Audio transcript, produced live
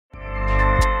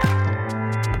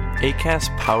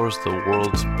Acast powers the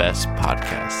world's best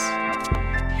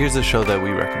podcasts. Here's a show that we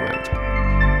recommend.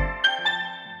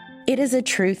 It is a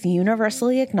truth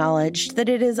universally acknowledged that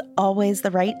it is always the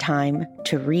right time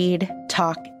to read,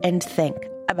 talk, and think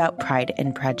about Pride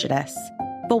and Prejudice.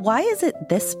 But why is it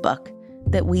this book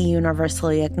that we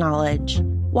universally acknowledge?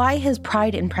 Why has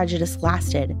Pride and Prejudice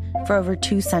lasted for over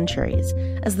 2 centuries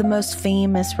as the most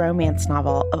famous romance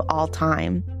novel of all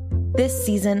time? This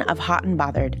season of Hot and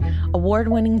Bothered,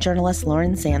 award-winning journalist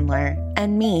Lauren Sandler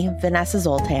and me, Vanessa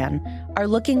Zoltan, are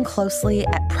looking closely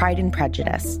at Pride and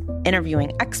Prejudice,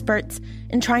 interviewing experts,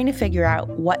 and trying to figure out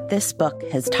what this book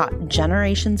has taught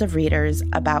generations of readers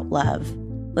about love.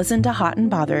 Listen to Hot and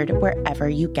Bothered wherever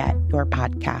you get your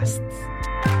podcasts.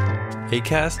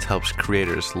 Acast helps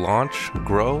creators launch,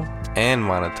 grow, and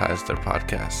monetize their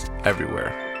podcasts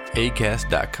everywhere.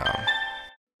 Acast.com.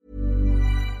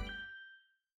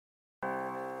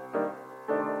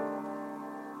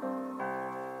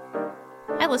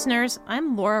 Hi, listeners.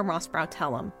 I'm Laura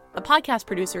Rossbrow-Tellem, a podcast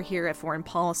producer here at Foreign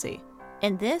Policy,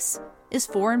 and this is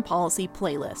Foreign Policy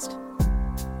Playlist.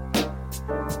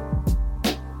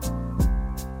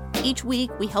 Each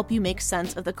week, we help you make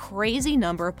sense of the crazy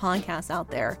number of podcasts out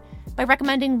there by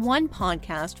recommending one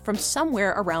podcast from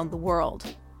somewhere around the world.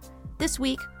 This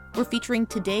week, we're featuring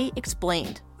Today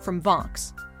Explained from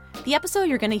Vox. The episode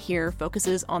you're going to hear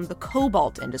focuses on the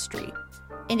cobalt industry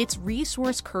and its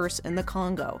resource curse in the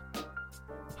Congo.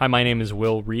 Hi, my name is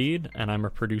Will Reed, and I'm a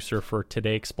producer for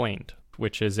Today Explained,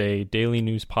 which is a daily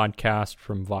news podcast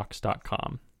from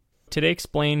Vox.com. Today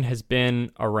Explained has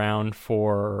been around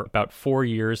for about 4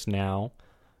 years now.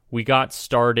 We got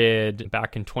started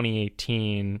back in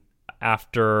 2018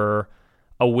 after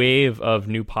a wave of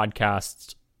new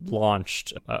podcasts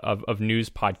launched, of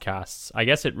news podcasts. I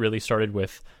guess it really started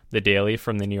with The Daily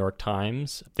from the New York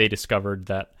Times. They discovered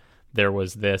that there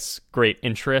was this great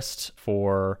interest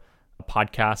for a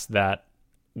podcast that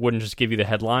wouldn't just give you the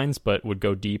headlines, but would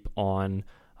go deep on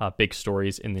big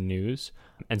stories in the news.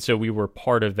 And so we were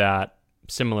part of that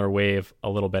similar wave a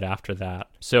little bit after that.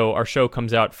 So our show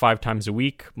comes out 5 times a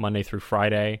week, Monday through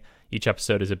Friday. Each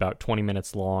episode is about 20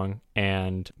 minutes long,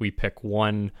 and we pick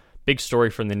one big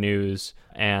story from the news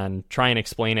and try and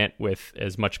explain it with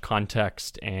as much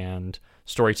context and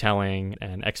storytelling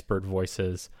and expert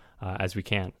voices as we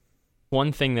can.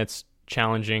 One thing that's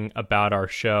challenging about our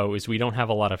show is we don't have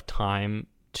a lot of time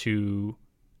to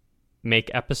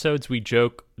make episodes. We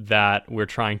joke that we're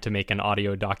trying to make an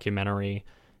audio documentary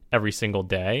every single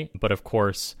day, but of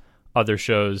course, other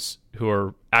shows who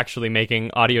are actually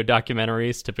making audio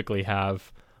documentaries typically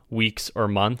have weeks or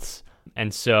months.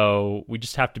 And so we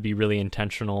just have to be really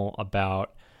intentional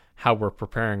about how we're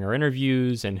preparing our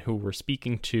interviews and who we're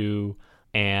speaking to,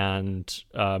 and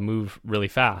move really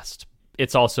fast.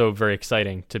 It's also very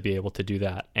exciting to be able to do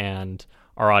that. And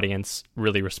our audience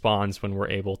really responds when we're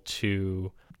able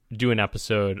to do an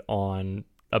episode on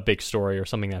a big story or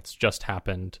something that's just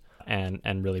happened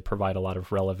and really provide a lot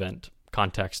of relevant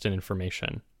context and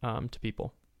information to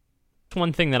people.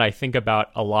 One thing that I think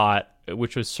about a lot,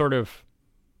 which was sort of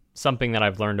something that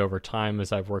I've learned over time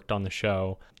as I've worked on the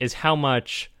show, is how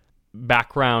much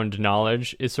background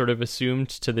knowledge is sort of assumed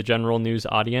to the general news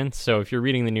audience. So if you're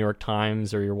reading the New York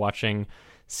Times or you're watching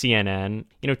CNN,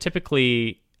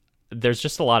 typically there's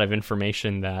just a lot of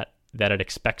information that it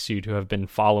expects you to have been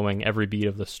following every beat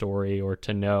of the story, or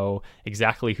to know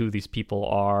exactly who these people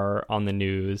are on the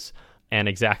news, and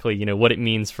exactly, what it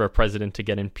means for a president to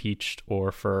get impeached,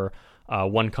 or for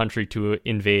one country to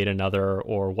invade another,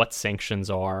 or what sanctions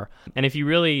are. And if you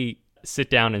really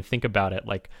sit down and think about it,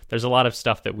 there's a lot of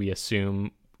stuff that we assume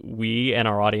we and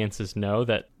our audiences know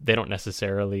that they don't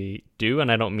necessarily do.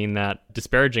 And I don't mean that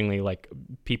disparagingly.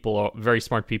 Very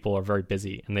smart people are very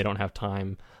busy, and they don't have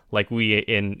time like we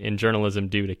in journalism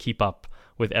do to keep up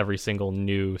with every single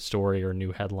new story or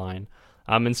new headline.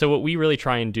 And so what we really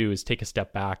try and do is take a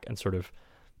step back and sort of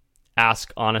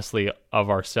ask honestly of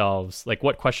ourselves,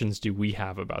 what questions do we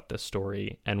have about this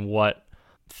story, and what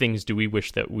things do we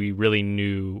wish that we really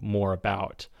knew more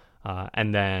about?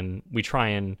 And then we try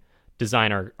and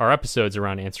design our episodes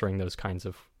around answering those kinds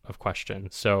of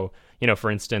questions. So, for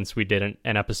instance, we did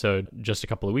an episode just a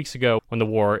couple of weeks ago when the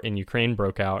war in Ukraine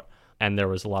broke out, and there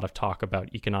was a lot of talk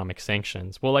about economic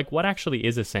sanctions. Well, what actually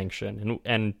is a sanction?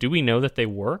 And do we know that they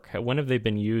work? When have they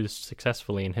been used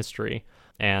successfully in history?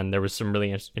 And there was some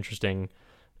really interesting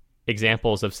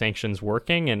examples of sanctions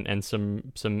working, and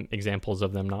some examples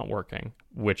of them not working,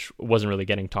 which wasn't really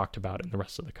getting talked about in the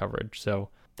rest of the coverage. So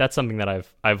that's something that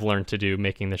I've learned to do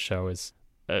making the show, is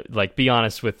be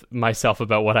honest with myself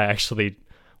about when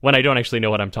I don't actually know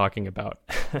what I'm talking about,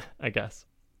 I guess.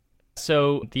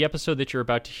 So the episode that you're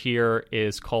about to hear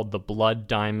is called The Blood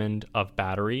Diamond of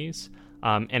Batteries,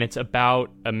 and it's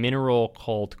about a mineral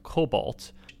called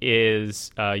cobalt. Is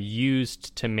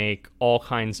used to make all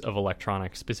kinds of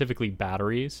electronics, specifically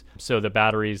batteries. So the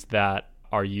batteries that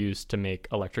are used to make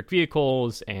electric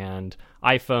vehicles and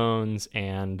iPhones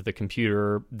and the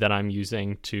computer that I'm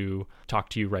using to talk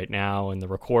to you right now and the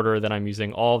recorder that I'm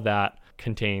using, all of that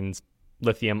contains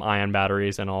lithium-ion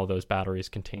batteries, and all of those batteries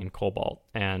contain cobalt.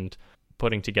 And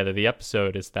putting together the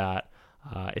episode is that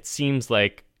it seems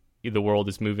like the world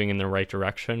is moving in the right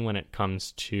direction when it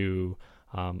comes to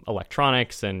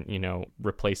electronics and,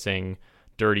 replacing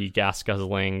dirty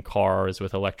gas-guzzling cars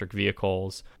with electric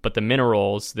vehicles. But the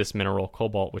minerals, this mineral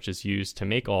cobalt, which is used to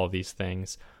make all of these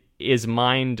things, is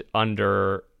mined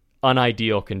under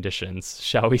unideal conditions,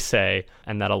 shall we say,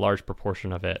 and that a large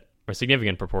proportion of it, or a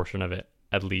significant proportion of it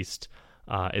at least,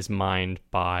 is mined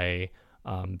by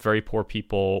very poor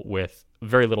people with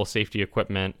very little safety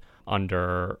equipment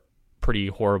under pretty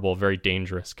horrible, very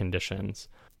dangerous conditions.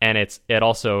 And it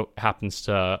also happens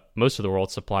to, most of the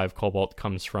world's supply of cobalt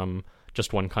comes from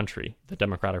just one country, the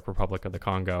Democratic Republic of the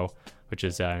Congo, which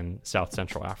is in South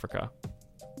Central Africa.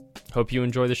 Hope you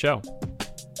enjoy the show.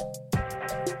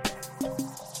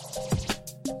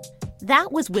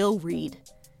 That was Will Reed.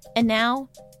 And now,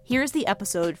 here's the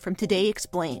episode from Today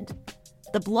Explained,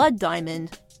 The Blood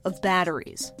Diamond of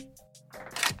Batteries.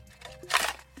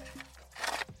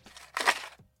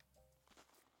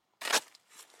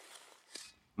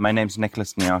 My name's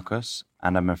Nicholas Niarchos,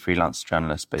 and I'm a freelance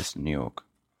journalist based in New York.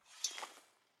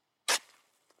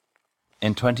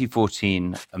 In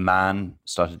 2014, a man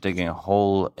started digging a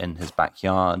hole in his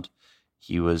backyard.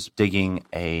 He was digging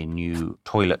a new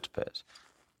toilet pit,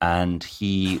 and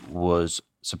he was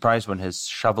surprised when his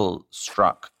shovel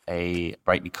struck a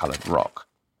brightly colored rock.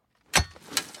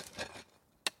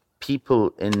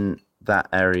 People in that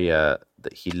area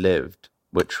that he lived,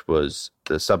 which was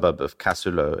the suburb of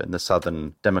Kasulo in the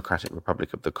southern Democratic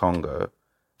Republic of the Congo,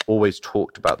 always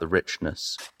talked about the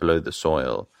richness below the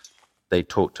soil. They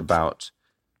talked about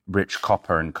rich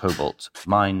copper and cobalt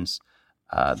mines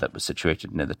that were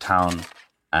situated near the town.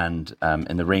 And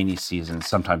in the rainy season,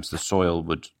 sometimes the soil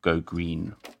would go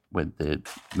green with the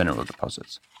mineral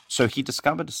deposits. So he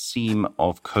discovered a seam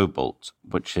of cobalt,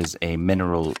 which is a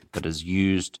mineral that is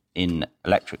used in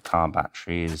electric car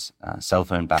batteries, cell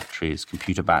phone batteries,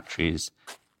 computer batteries,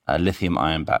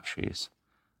 lithium-ion batteries.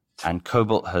 And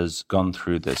cobalt has gone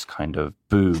through this kind of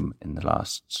boom in the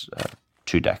last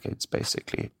 2 decades,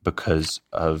 basically, because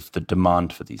of the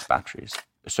demand for these batteries.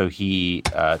 So he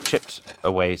chipped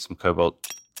away some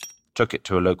cobalt, took it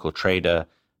to a local trader,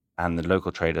 and the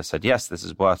local trader said, yes, this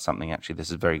is worth something, actually, this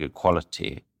is very good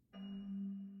quality.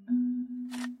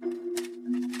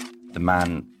 The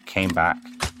man came back,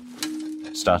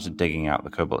 started digging out the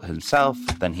cobalt himself.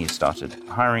 Then he started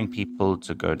hiring people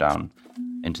to go down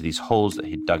into these holes that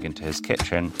he'd dug into his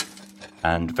kitchen.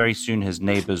 And very soon his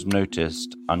neighbors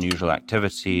noticed unusual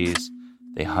activities.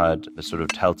 They heard the sort of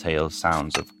telltale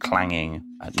sounds of clanging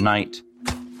at night.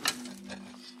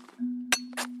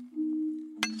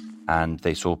 And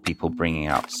they saw people bringing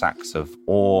out sacks of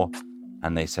ore.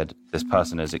 And they said, this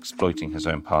person is exploiting his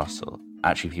own parcel.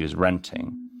 Actually, he was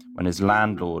renting. When his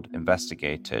landlord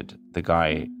investigated, the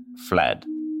guy fled.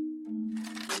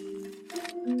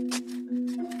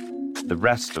 The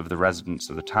rest of the residents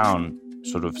of the town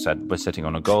sort of said, we're sitting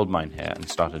on a gold mine here, and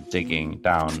started digging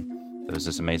down. There was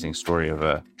this amazing story of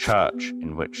a church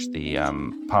in which the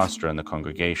pastor and the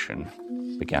congregation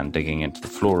began digging into the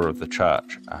floor of the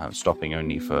church, stopping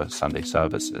only for Sunday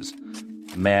services.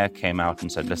 The mayor came out and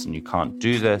said, listen, you can't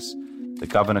do this. The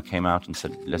governor came out and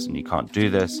said, listen, you can't do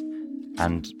this.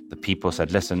 And the people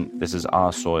said, listen, this is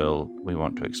our soil, we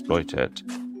want to exploit it.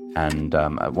 And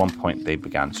at one point they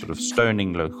began sort of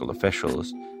stoning local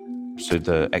officials. So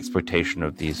the exploitation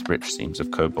of these rich seams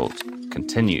of cobalt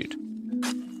continued.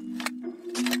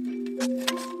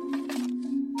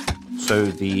 So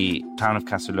the town of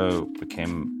Kasulo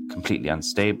became completely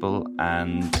unstable,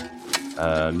 and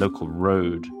a local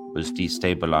road was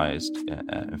destabilized,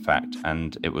 in fact.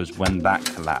 And it was when that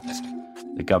collapsed,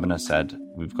 the governor said,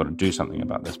 we've got to do something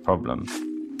about this problem.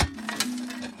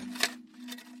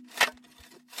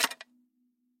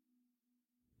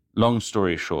 Long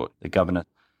story short, the governor,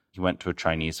 he went to a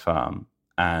Chinese firm,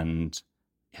 and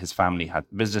his family had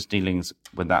business dealings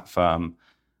with that firm,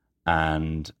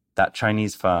 and that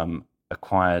Chinese firm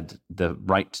acquired the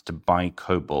right to buy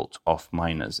cobalt off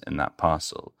miners in that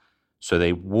parcel. So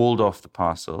they walled off the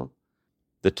parcel.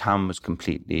 The town was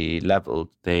completely leveled.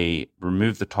 They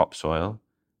removed the topsoil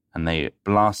and they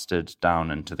blasted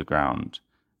down into the ground.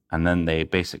 And then they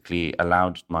basically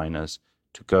allowed miners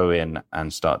to go in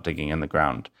and start digging in the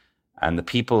ground. And the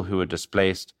people who were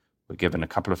displaced were given a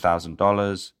couple of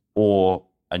 $1,000s or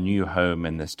a new home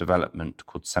in this development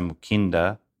called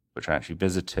Semukinda, which I actually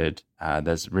visited.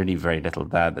 There's really very little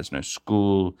there. There's no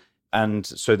school. And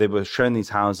so they were shown these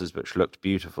houses which looked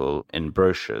beautiful in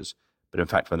brochures. But in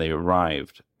fact, when they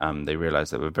arrived, they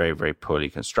realized they were very, very poorly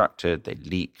constructed. They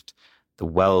leaked. The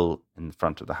well in the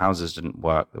front of the houses didn't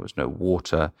work. There was no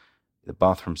water. The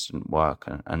bathrooms didn't work,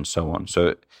 and so on.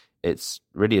 So it's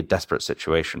really a desperate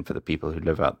situation for the people who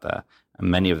live out there. And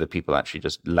many of the people actually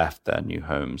just left their new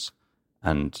homes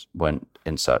and went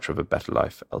in search of a better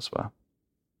life elsewhere.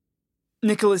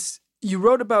 Nicholas, you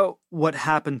wrote about what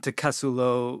happened to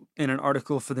Kasulo in an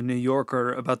article for The New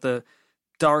Yorker about the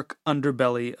dark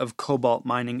underbelly of cobalt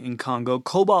mining in Congo.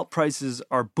 Cobalt prices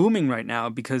are booming right now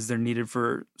because they're needed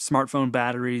for smartphone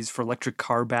batteries, for electric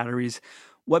car batteries.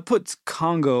 What puts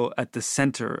Congo at the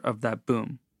center of that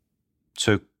boom?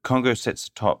 So Congo sits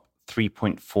atop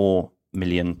 3.4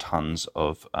 million tons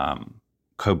of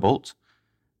cobalt,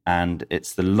 and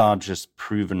it's the largest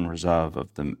proven reserve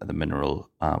of the mineral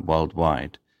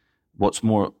worldwide. What's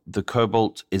more, the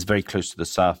cobalt is very close to the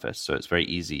surface, so it's very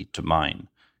easy to mine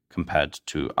compared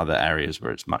to other areas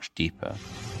where it's much deeper.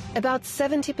 About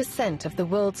 70% of the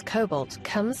world's cobalt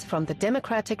comes from the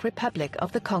Democratic Republic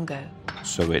of the Congo.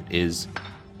 So it is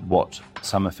what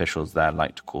some officials there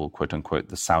like to call, quote unquote,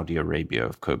 the Saudi Arabia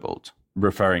of cobalt,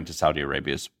 referring to Saudi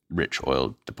Arabia's rich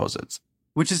oil deposits.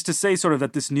 Which is to say sort of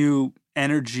that this new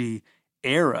energy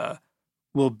era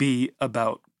will be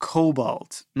about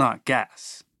cobalt, not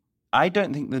gas. I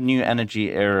don't think the new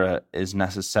energy era is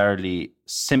necessarily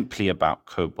simply about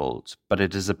cobalt, but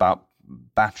it is about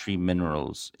battery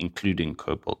minerals, including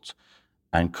cobalt.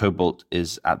 And cobalt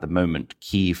is at the moment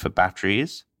key for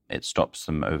batteries. It stops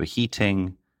them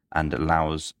overheating and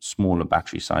allows smaller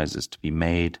battery sizes to be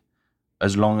made.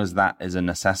 As long as that is a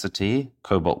necessity,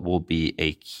 cobalt will be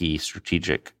a key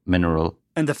strategic mineral.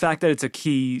 And the fact that it's a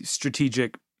key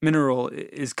strategic mineral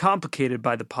is complicated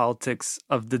by the politics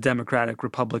of the Democratic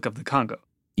Republic of the Congo.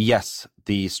 Yes,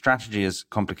 the strategy is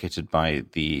complicated by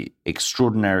the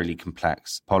extraordinarily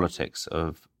complex politics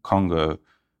of Congo,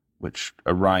 which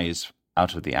arise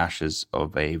out of the ashes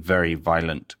of a very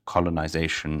violent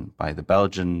colonization by the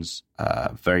Belgians,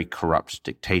 a very corrupt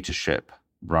dictatorship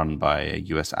run by a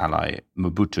U.S. ally,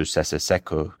 Mobutu Sese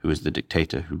Seko, who was the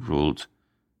dictator who ruled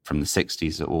from the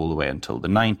 60s all the way until the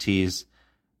 90s,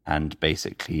 and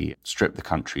basically stripped the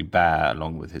country bare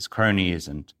along with his cronies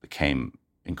and became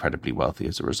incredibly wealthy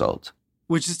as a result.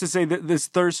 Which is to say that this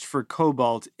thirst for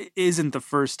cobalt isn't the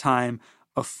first time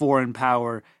a foreign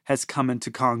power has come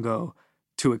into Congo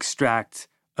to extract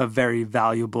a very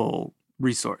valuable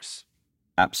resource.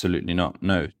 Absolutely not,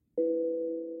 no.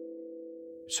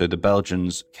 So the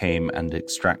Belgians came and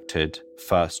extracted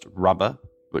first rubber,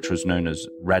 which was known as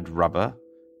red rubber,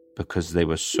 because they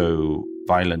were so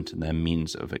violent in their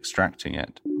means of extracting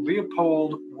it.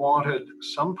 Leopold wanted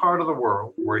some part of the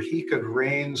world where he could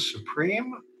reign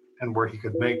supreme and where he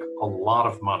could make a lot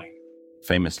of money.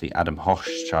 Famously, Adam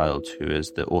Hochschild, who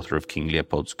is the author of King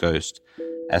Leopold's Ghost,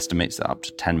 estimates that up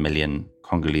to 10 million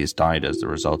Congolese died as the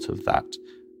result of that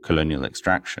colonial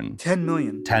extraction. 10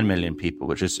 million? 10 million people,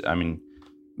 which is,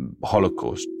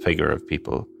 Holocaust figure of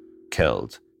people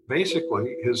killed.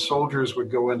 Basically, his soldiers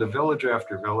would go into village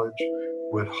after village,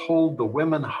 would hold the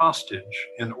women hostage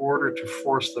in order to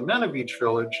force the men of each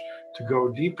village to go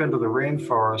deep into the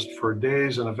rainforest for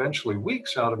days and eventually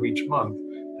weeks out of each month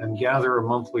and gather a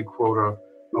monthly quota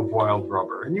of wild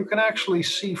rubber. And you can actually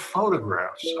see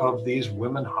photographs of these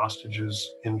women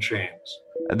hostages in chains.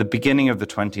 At the beginning of the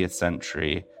 20th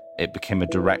century, it became a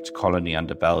direct colony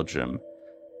under Belgium,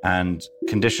 and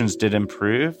conditions did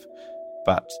improve.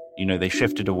 But, they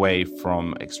shifted away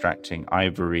from extracting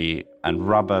ivory and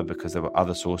rubber because there were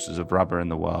other sources of rubber in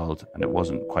the world and it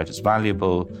wasn't quite as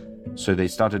valuable. So they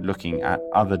started looking at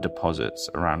other deposits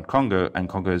around Congo, and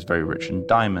Congo is very rich in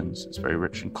diamonds, it's very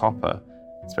rich in copper,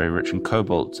 it's very rich in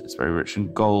cobalt, it's very rich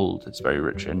in gold, it's very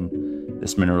rich in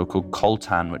this mineral called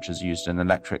coltan, which is used in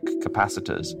electric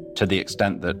capacitors, to the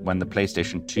extent that when the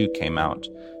PlayStation 2 came out,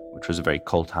 which was a very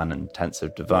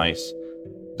coltan-intensive device,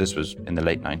 this was in the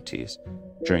late 90s,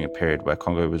 during a period where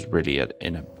Congo was really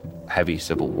in a heavy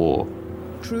civil war.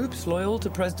 Troops loyal to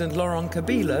President Laurent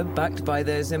Kabila, backed by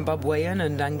their Zimbabwean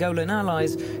and Angolan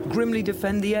allies, grimly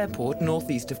defend the airport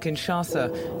northeast of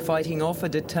Kinshasa, fighting off a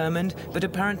determined but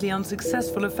apparently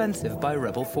unsuccessful offensive by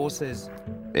rebel forces.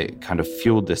 It kind of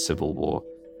fueled this civil war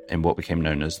in what became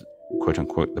known as,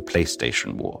 quote-unquote, the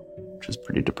PlayStation War, which is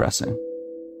pretty depressing.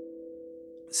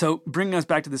 So bringing us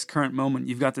back to this current moment,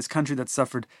 you've got this country that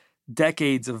suffered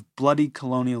decades of bloody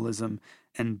colonialism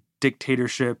and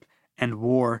dictatorship and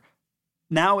war.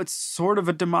 Now it's sort of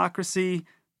a democracy,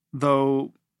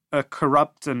 though a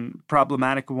corrupt and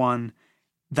problematic one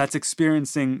that's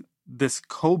experiencing this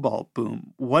cobalt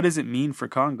boom. What does it mean for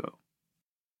Congo?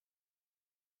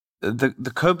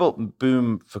 The cobalt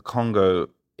boom for Congo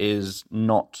is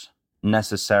not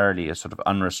necessarily a sort of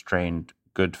unrestrained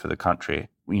good for the country.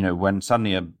 You know, when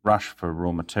suddenly a rush for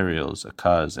raw materials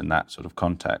occurs in that sort of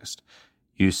context,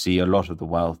 you see a lot of the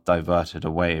wealth diverted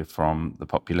away from the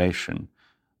population.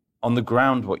 On the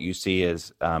ground, what you see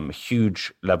is a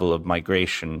huge level of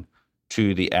migration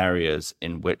to the areas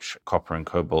in which copper and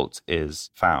cobalt is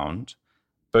found.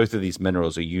 Both of these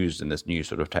minerals are used in this new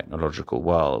sort of technological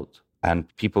world,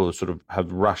 and people sort of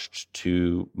have rushed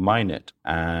to mine it,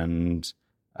 and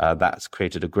that's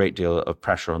created a great deal of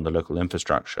pressure on the local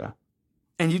infrastructure.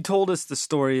 And you told us the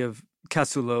story of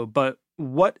Casulo, but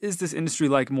what is this industry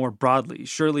like more broadly?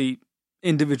 Surely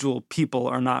individual people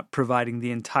are not providing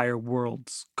the entire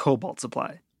world's cobalt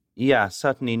supply. Yeah,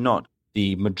 certainly not.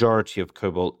 The majority of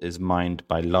cobalt is mined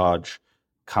by large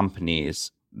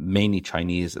companies, mainly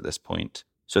Chinese at this point.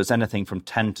 So it's anything from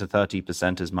 10 to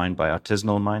 30% is mined by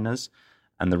artisanal miners,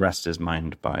 and the rest is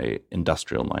mined by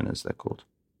industrial miners, they're called.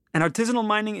 And artisanal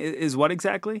mining is what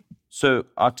exactly? So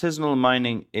artisanal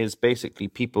mining is basically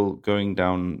people going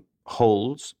down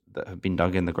holes that have been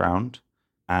dug in the ground,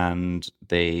 and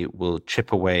they will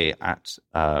chip away at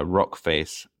rock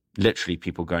face, literally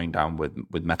people going down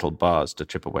with metal bars to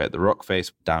chip away at the rock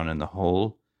face down in the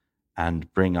hole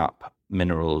and bring up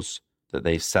minerals that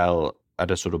they sell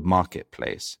at a sort of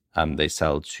marketplace. They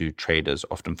sell to traders,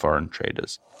 often foreign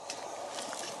traders.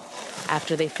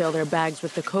 After they fill their bags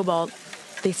with the cobalt,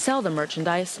 they sell the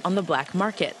merchandise on the black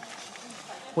market,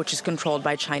 which is controlled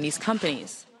by Chinese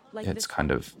companies. It's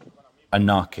kind of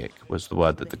anarchic was the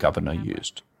word that the governor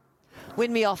used.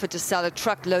 When we offered to sell a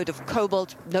truckload of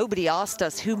cobalt, nobody asked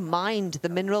us who mined the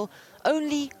mineral,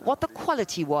 only what the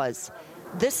quality was.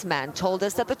 This man told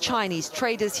us that the Chinese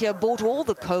traders here bought all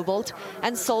the cobalt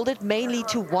and sold it mainly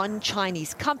to one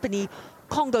Chinese company,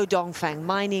 Congo Dongfang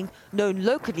Mining, known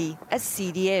locally as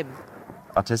CDM.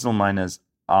 Artisanal miners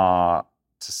are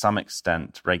to some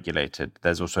extent regulated.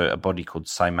 There's also a body called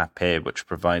SAIMAPE, which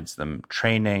provides them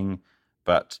training,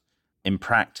 but in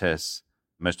practice,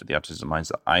 most of the artisanal mines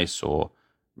that I saw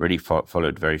really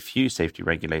followed very few safety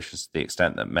regulations, to the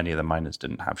extent that many of the miners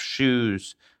didn't have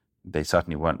shoes. They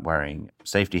certainly weren't wearing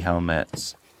safety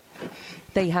helmets.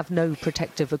 They have no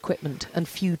protective equipment and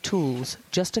few tools,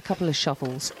 just a couple of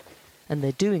shovels. And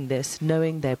they're doing this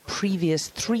knowing their previous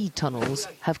 3 tunnels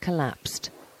have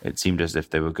collapsed. It seemed as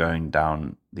if they were going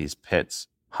down these pits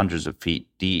hundreds of feet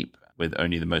deep with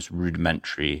only the most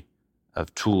rudimentary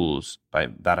of tools. By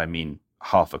that I mean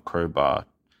half a crowbar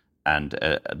and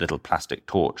a little plastic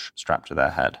torch strapped to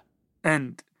their head.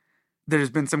 And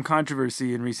there's been some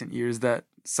controversy in recent years that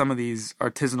some of these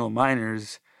artisanal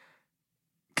miners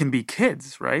can be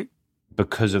kids, right?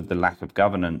 Because of the lack of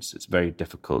governance, it's very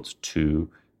difficult to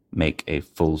make a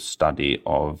full study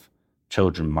of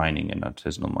children mining in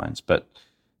artisanal mines. But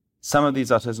some of these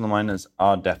artisanal miners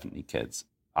are definitely kids.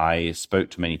 I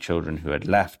spoke to many children who had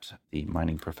left the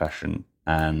mining profession,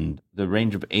 and the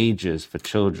range of ages for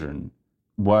children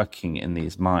working in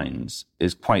these mines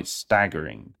is quite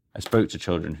staggering. I spoke to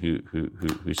children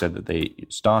who said that they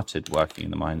started working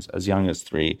in the mines as young as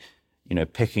 3,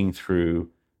 picking through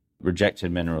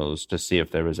rejected minerals to see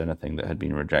if there was anything that had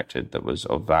been rejected that was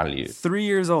of value. 3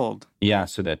 years old? Yeah,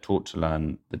 so they're taught to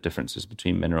learn the differences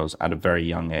between minerals at a very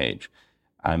young age.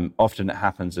 Often it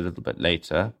happens a little bit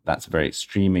later. That's a very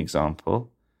extreme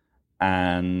example.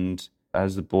 And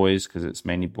as the boys, because it's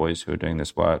mainly boys who are doing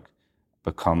this work,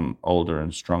 become older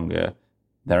and stronger,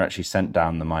 they're actually sent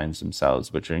down the mines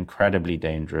themselves, which are incredibly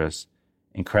dangerous,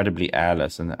 incredibly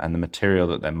airless, and the material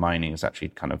that they're mining is actually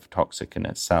kind of toxic in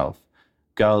itself.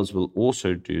 Girls will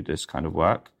also do this kind of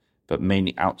work, but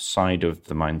mainly outside of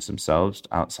the mines themselves,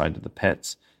 outside of the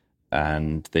pits,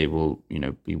 and they will,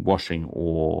 be washing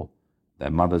ore. Their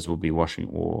mothers will be washing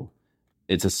ore.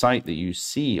 It's a sight that you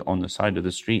see on the side of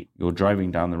the street. You're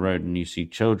driving down the road and you see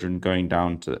children going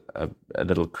down to a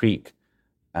little creek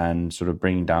and sort of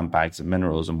bringing down bags of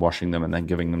minerals and washing them and then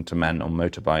giving them to men on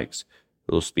motorbikes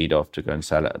who will speed off to go and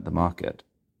sell it at the market.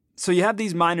 So you have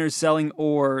these miners selling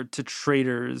ore to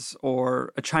traders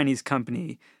or a Chinese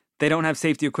company. They don't have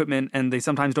safety equipment and they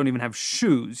sometimes don't even have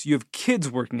shoes. You have kids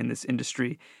working in this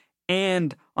industry.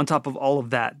 And on top of all of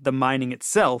that, the mining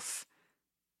itself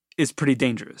is pretty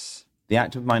dangerous. The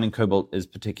act of mining cobalt is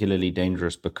particularly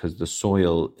dangerous because the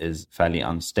soil is fairly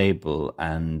unstable,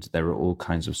 and there are all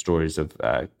kinds of stories of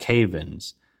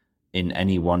cave-ins. In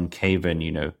any one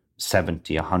cave-in,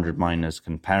 70, 100 miners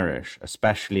can perish,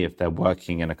 especially if they're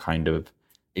working in a kind of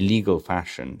illegal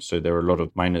fashion. So there are a lot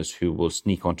of miners who will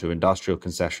sneak onto industrial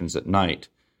concessions at night,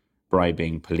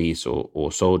 bribing police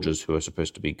or soldiers who are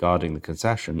supposed to be guarding the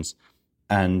concessions,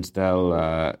 and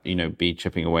they'll, be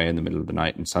chipping away in the middle of the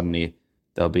night, and suddenly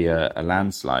there'll be a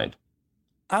landslide.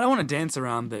 I don't want to dance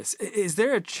around this. Is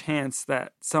there a chance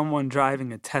that someone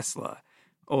driving a Tesla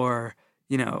or,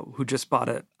 who just bought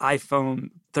an iPhone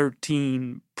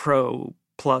 13 Pro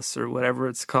Plus or whatever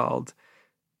it's called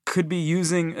could be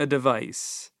using a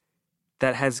device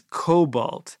that has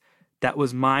cobalt that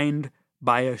was mined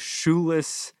by a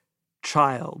shoeless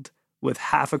child with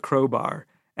half a crowbar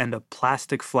and a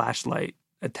plastic flashlight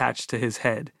attached to his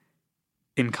head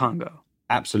in Congo?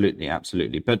 Absolutely,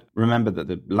 absolutely. But remember that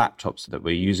the laptops that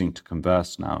we're using to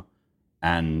converse now,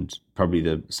 and probably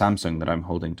the Samsung that I'm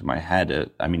holding to my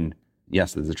head,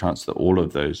 yes, there's a chance that all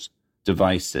of those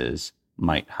devices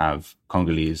might have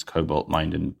Congolese cobalt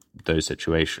mined in those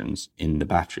situations in the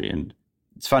battery. And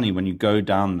it's funny, when you go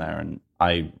down there, and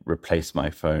I replaced my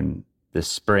phone this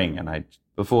spring, and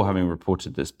before having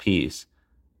reported this piece,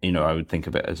 I would think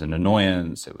of it as an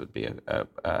annoyance. It would be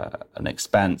an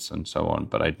expense and so on,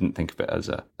 but I didn't think of it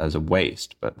as a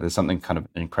waste. But there's something kind of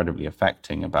incredibly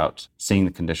affecting about seeing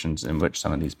the conditions in which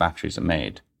some of these batteries are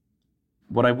made.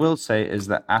 What I will say is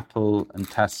that Apple and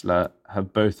Tesla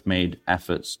have both made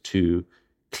efforts to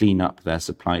clean up their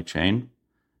supply chain,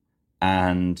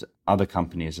 and other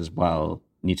companies as well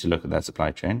need to look at their supply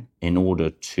chain in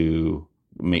order to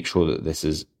make sure that this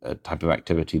is a type of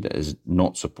activity that is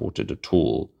not supported at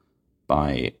all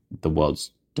by the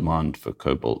world's demand for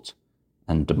cobalt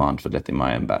and demand for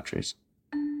lithium-ion batteries.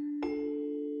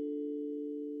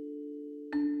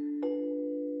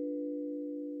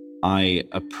 I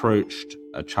approached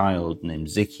a child named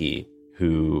Ziki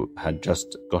who had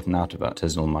just gotten out of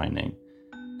artisanal mining,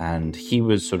 and he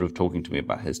was sort of talking to me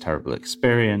about his terrible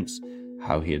experience,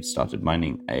 how he had started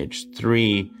mining at age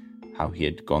 3, how he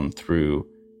had gone through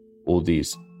all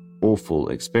these awful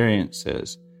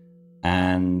experiences.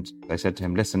 And I said to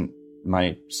him, listen,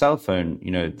 my cell phone,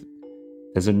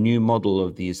 there's a new model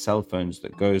of these cell phones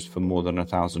that goes for more than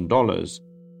 $1,000.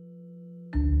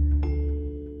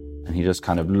 And he just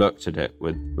kind of looked at it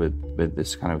with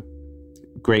this kind of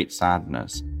great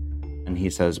sadness. And he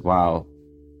says, wow,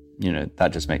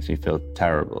 that just makes me feel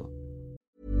terrible.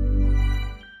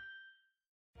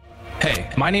 Hey,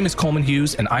 my name is Coleman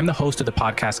Hughes, and I'm the host of the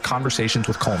podcast Conversations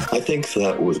with Coleman. I think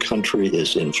that the country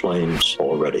is in flames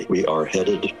already. We are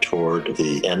headed toward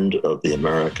the end of the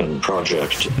American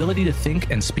project. The ability to think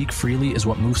and speak freely is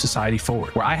what moves society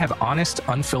forward, where I have honest,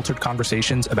 unfiltered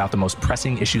conversations about the most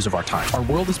pressing issues of our time. Our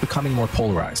world is becoming more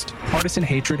polarized. Partisan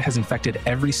hatred has infected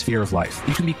every sphere of life.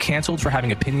 You can be canceled for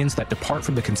having opinions that depart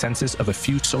from the consensus of a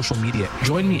few social media.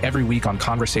 Join me every week on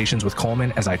Conversations with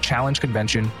Coleman as I challenge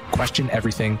convention, question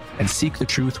everything, and seek the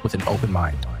truth with an open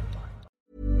mind.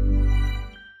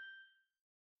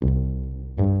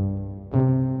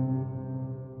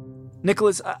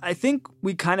 Nicholas, I think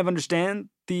we kind of understand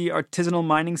the artisanal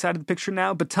mining side of the picture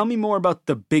now, but tell me more about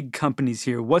the big companies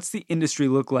here. What's the industry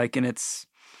look like in its,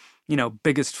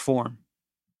 biggest form?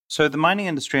 So the mining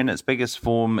industry in its biggest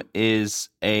form is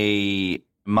a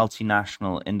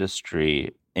multinational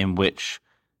industry in which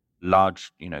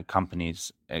large,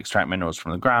 companies extract minerals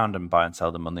from the ground and buy and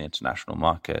sell them on the international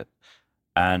market.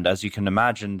 And as you can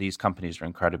imagine, these companies are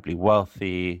incredibly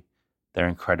wealthy, they're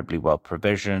incredibly well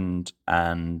provisioned,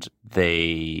 and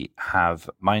they have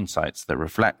mine sites that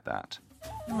reflect that.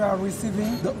 We are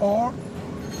receiving the ore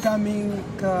coming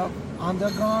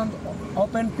underground,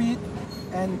 open pit,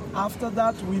 and after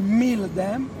that we mill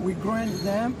them, we grind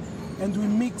them, and we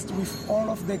mixed with all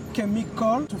of the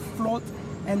chemical to float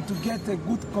and to get a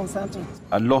good concentrate.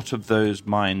 A lot of those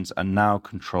mines are now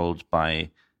controlled by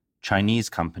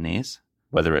Chinese companies,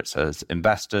 whether it's as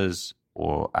investors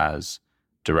or as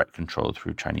direct control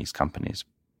through Chinese companies.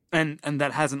 And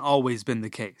that hasn't always been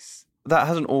the case? That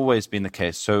hasn't always been the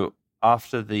case. So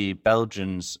after the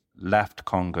Belgians left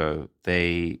Congo,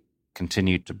 they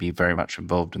continued to be very much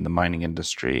involved in the mining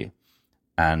industry.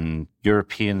 And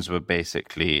Europeans were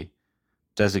basically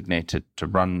designated to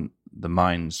run the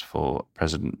mines for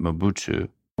President Mobutu.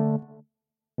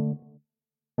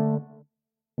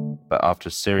 But after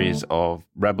a series of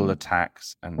rebel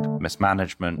attacks and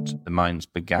mismanagement, the mines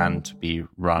began to be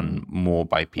run more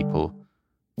by people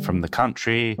from the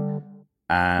country.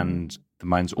 And the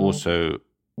mines also,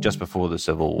 just before the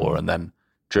Civil War and then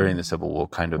during the Civil War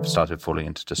kind of started falling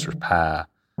into disrepair.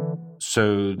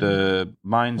 So the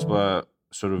mines were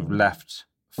sort of left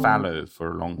fallow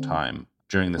for a long time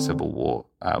during the Civil War,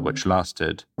 which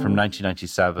lasted from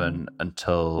 1997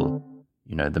 until,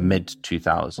 the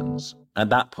mid-2000s. At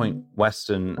that point,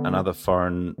 Western and other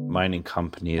foreign mining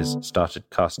companies started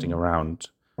casting around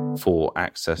for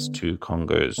access to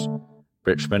Congo's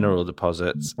rich mineral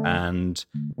deposits, and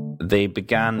they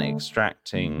began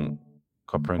extracting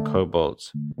copper and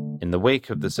cobalt in the wake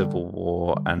of the Civil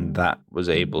War, and that was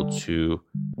able to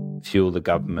fuel the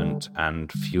government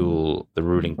and fuel the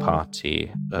ruling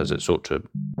party as it sought to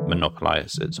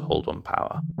monopolize its hold on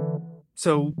power.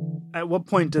 So at what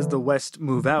point does the West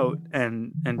move out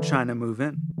and China move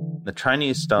in? The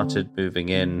Chinese started moving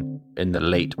in the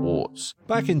late aughts.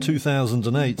 Back in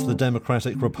 2008, the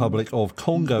Democratic Republic of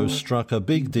Congo struck a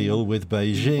big deal with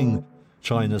Beijing.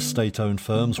 China's state-owned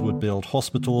firms would build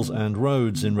hospitals and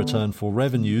roads in return for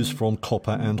revenues from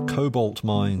copper and cobalt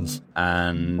mines.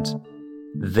 And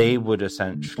they would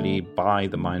essentially buy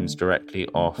the mines directly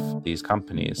off these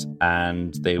companies,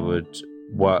 and they would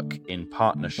work in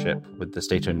partnership with the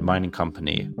state-owned mining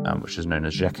company, which is known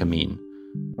as Gécamine,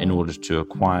 in order to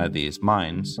acquire these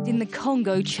mines. In the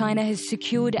Congo, China has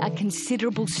secured a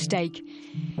considerable stake.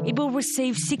 It will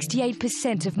receive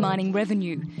 68% of mining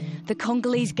revenue. The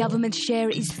Congolese government's share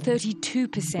is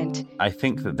 32%. I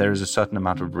think that there is a certain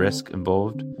amount of risk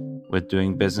involved with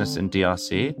doing business in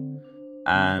DRC,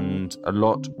 and a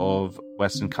lot of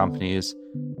Western companies,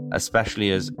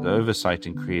 especially as the oversight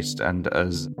increased and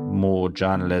as more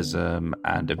journalism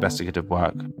and investigative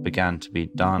work began to be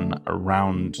done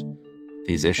around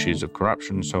these issues of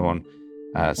corruption and so on,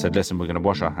 said, listen, we're going to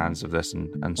wash our hands of this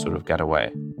and sort of get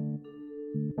away.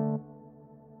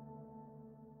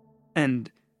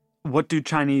 And what do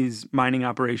Chinese mining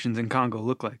operations in Congo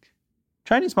look like?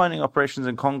 Chinese mining operations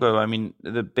in Congo, I mean,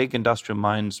 the big industrial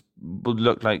mines would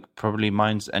look like probably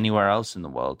mines anywhere else in the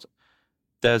world.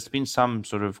 There's been some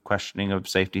sort of questioning of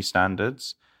safety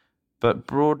standards, but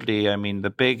broadly, I mean, the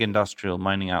big industrial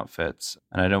mining outfits,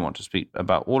 and I don't want to speak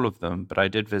about all of them, but I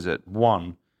did visit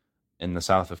one in the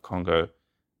south of Congo,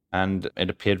 and it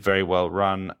appeared very well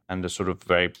run and a sort of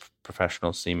very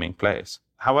professional seeming place.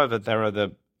 However, there are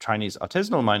the Chinese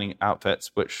artisanal mining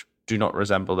outfits, which do not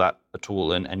resemble that at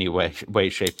all in any way,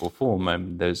 shape, or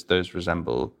form. Those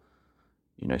resemble,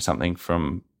 something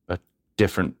from a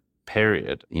different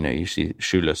period. You see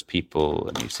shoeless people,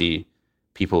 and you see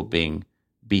people being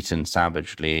beaten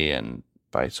savagely and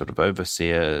by sort of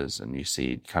overseers, and you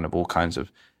see kind of all kinds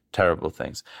of terrible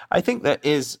things. I think there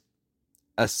is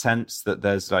a sense that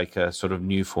there's like a sort of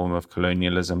new form of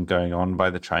colonialism going on by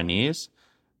the Chinese,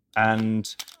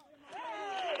 and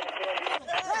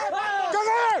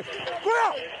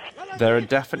there are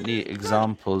definitely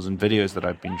examples and videos that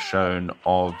I've been shown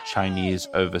of Chinese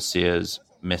overseers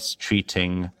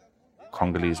mistreating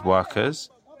Congolese workers.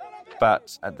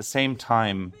 But at the same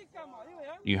time,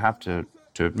 you have to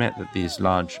admit that these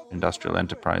large industrial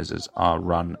enterprises are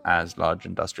run as large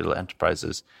industrial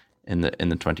enterprises in the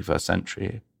 21st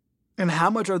century. And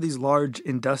how much are these large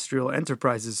industrial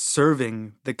enterprises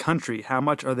serving the country? How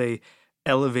much are they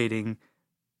elevating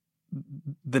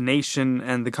the nation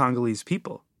and the Congolese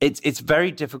people? It's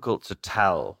very difficult to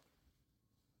tell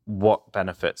what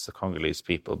benefits the Congolese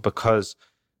people, because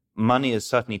money is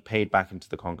certainly paid back into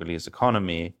the Congolese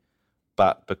economy,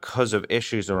 but because of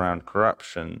issues around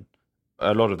corruption,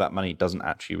 a lot of that money doesn't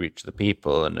actually reach the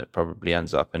people, and it probably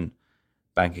ends up in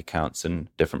bank accounts in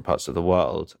different parts of the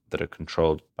world that are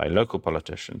controlled by local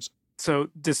politicians. So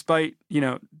despite,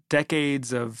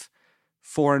 decades of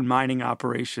foreign mining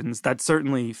operations that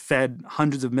certainly fed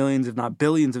hundreds of millions, if not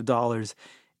billions of dollars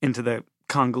into the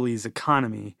Congolese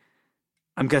economy,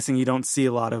 I'm guessing you don't see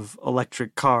a lot of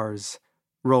electric cars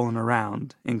rolling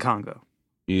around in Congo.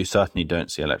 You certainly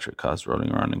don't see electric cars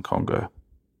rolling around in Congo.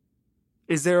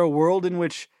 Is there a world in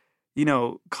which,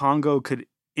 Congo could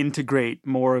integrate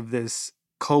more of this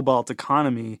cobalt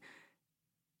economy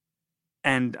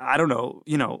and, I don't know,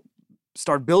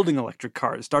 start building electric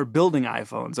cars, start building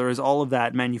iPhones? Or is all of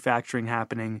that manufacturing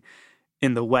happening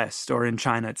in the West or in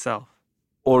China itself?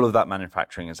 All of that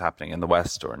manufacturing is happening in the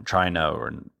West or in China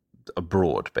or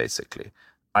abroad, basically.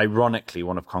 Ironically,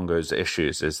 one of Congo's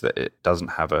issues is that it doesn't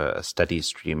have a steady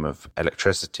stream of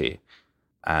electricity,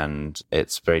 and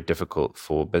it's very difficult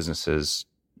for businesses,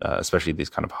 especially these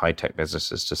kind of high-tech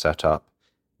businesses, to set up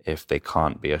if they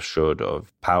can't be assured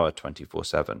of power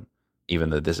 24/7, even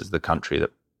though this is the country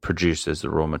that produces the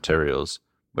raw materials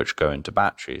which go into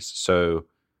batteries. So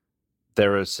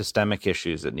there are systemic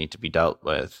issues that need to be dealt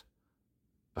with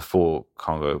before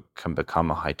Congo can become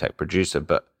a high-tech producer.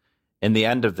 But in the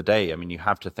end of the day, I mean, you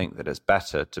have to think that it's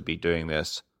better to be doing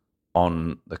this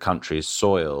on the country's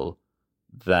soil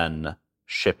than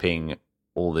shipping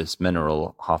all this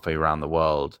mineral halfway around the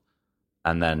world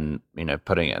and then,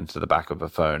 putting it into the back of a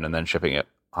phone and then shipping it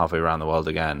halfway around the world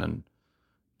again and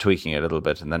tweaking it a little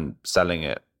bit and then selling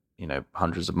it,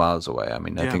 hundreds of miles away. I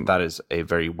mean, I think that is a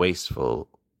very wasteful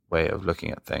way of looking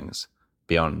at things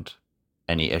beyond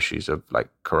any issues of like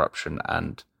corruption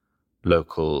and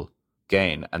local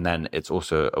gain. And then it's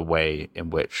also a way in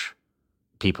which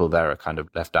people there are kind of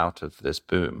left out of this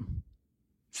boom.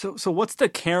 So what's the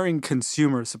caring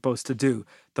consumer supposed to do?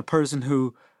 The person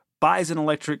who buys an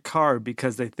electric car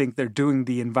because they think they're doing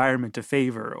the environment a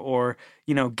favor, or,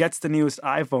 gets the newest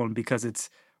iPhone because it's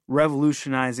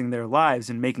revolutionizing their lives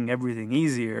and making everything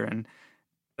easier. And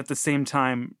at the same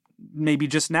time, maybe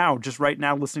just right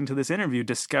now, listening to this interview,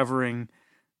 discovering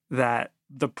that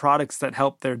the products that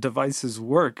help their devices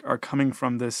work are coming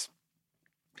from this,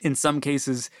 in some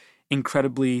cases,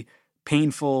 incredibly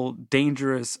painful,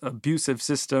 dangerous, abusive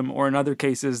system, or in other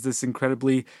cases, this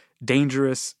incredibly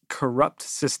dangerous, corrupt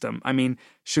system. I mean,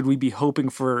 should we be hoping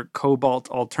for cobalt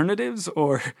alternatives,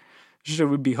 or should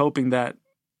we be hoping that,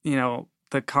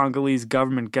 the Congolese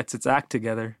government gets its act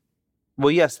together?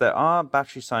 Well, yes, there are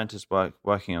battery scientists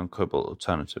working on cobalt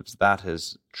alternatives. That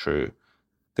is true.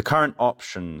 The current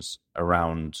options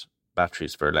around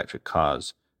batteries for electric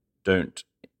cars don't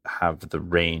have the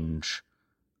range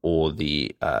or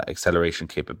the acceleration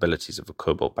capabilities of a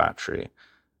cobalt battery.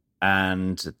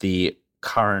 And the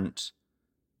current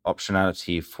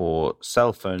optionality for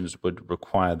cell phones would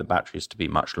require the batteries to be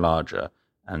much larger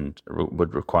and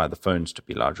would require the phones to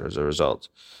be larger as a result.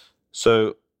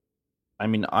 So, I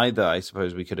mean, either I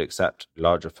suppose we could accept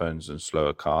larger phones and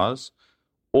slower cars,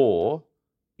 or,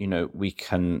 we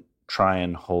can try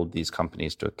and hold these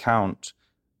companies to account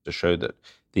to show that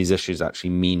these issues actually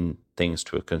mean things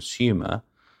to a consumer.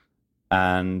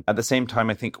 And at the same time,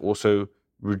 I think also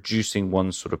reducing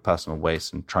one's sort of personal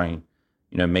waste and trying,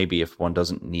 maybe if one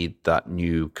doesn't need that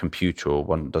new computer or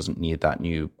one doesn't need that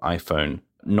new iPhone,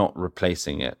 not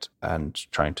replacing it and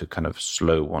trying to kind of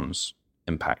slow one's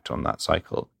impact on that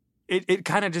cycle. It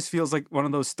kind of just feels like one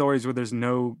of those stories where there's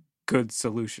no good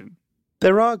solution.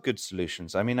 There are good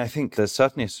solutions. I mean, I think there's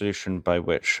certainly a solution by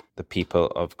which the people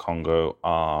of Congo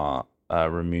are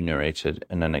remunerated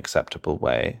in an acceptable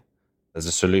way. There's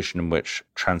a solution in which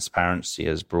transparency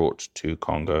is brought to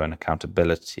Congo and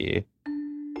accountability.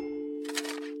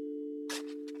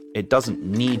 It doesn't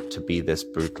need to be this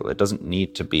brutal. It doesn't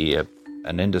need to be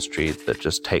an industry that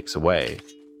just takes away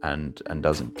and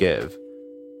doesn't give.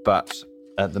 But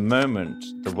at the moment,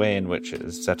 the way in which it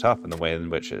is set up and the way in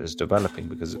which it is developing,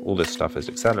 because all this stuff is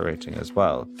accelerating as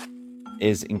well,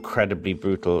 is incredibly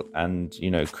brutal and,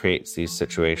 creates these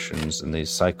situations and these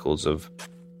cycles of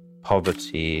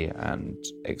poverty and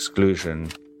exclusion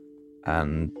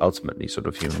and ultimately sort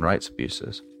of human rights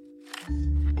abuses.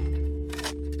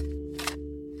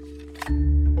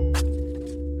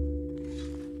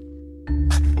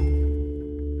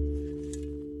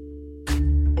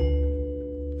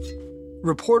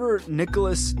 Reporter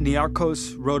Nicholas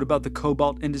Niarchos wrote about the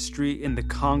cobalt industry in the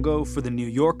Congo for The New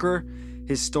Yorker.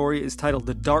 His story is titled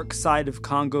The Dark Side of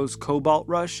Congo's Cobalt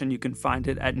Rush, and you can find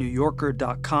it at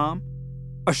newyorker.com.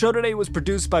 Our show today was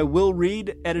produced by Will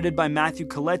Reed, edited by Matthew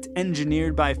Collette,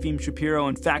 engineered by Afim Shapiro,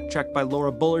 and fact-checked by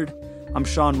Laura Bullard. I'm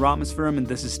Sean Rotmasfuram, and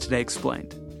this is Today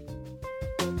Explained.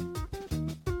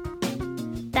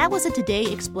 That was a Today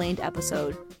Explained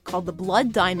episode called The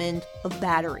Blood Diamond of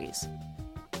Batteries.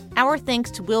 Our thanks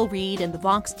to Will Reed and the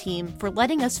Vox team for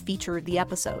letting us feature the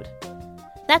episode.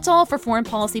 That's all for Foreign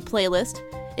Policy Playlist.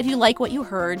 If you like what you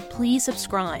heard, please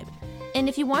subscribe. And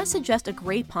if you want to suggest a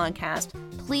great podcast,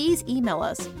 please email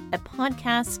us at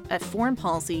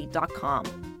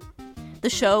podcasts@foreignpolicy.com. The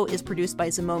show is produced by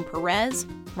Simone Perez,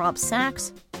 Rob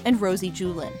Sachs, and Rosie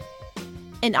Julin.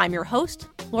 And I'm your host,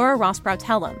 Laura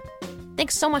Rosbrow-Telem.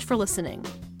 Thanks so much for listening.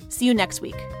 See you next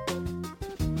week.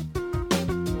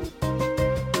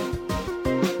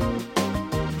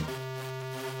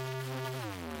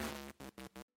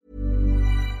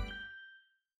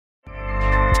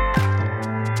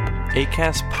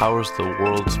 Acast powers the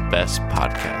world's best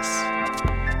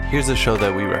podcasts. Here's a show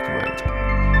that we recommend.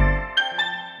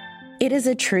 It is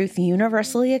a truth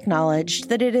universally acknowledged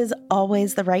that it is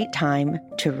always the right time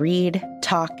to read,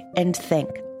 talk, and think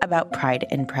about Pride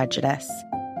and Prejudice.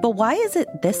 But why is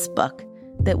it this book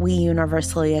that we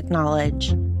universally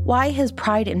acknowledge? Why has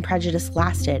Pride and Prejudice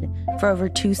lasted for over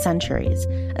 2 centuries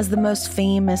as the most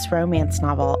famous romance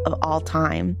novel of all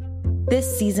time?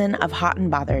 This season of Hot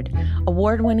and Bothered,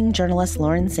 award-winning journalist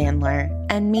Lauren Sandler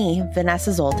and me,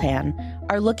 Vanessa Zoltan,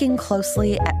 are looking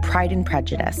closely at Pride and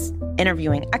Prejudice,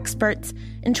 interviewing experts,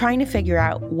 and trying to figure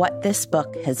out what this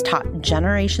book has taught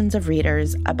generations of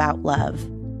readers about love.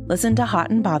 Listen to Hot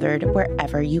and Bothered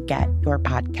wherever you get your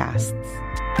podcasts.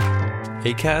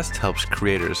 Acast helps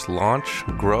creators launch,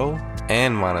 grow,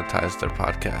 and monetize their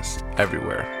podcasts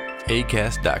everywhere.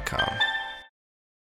 Acast.com.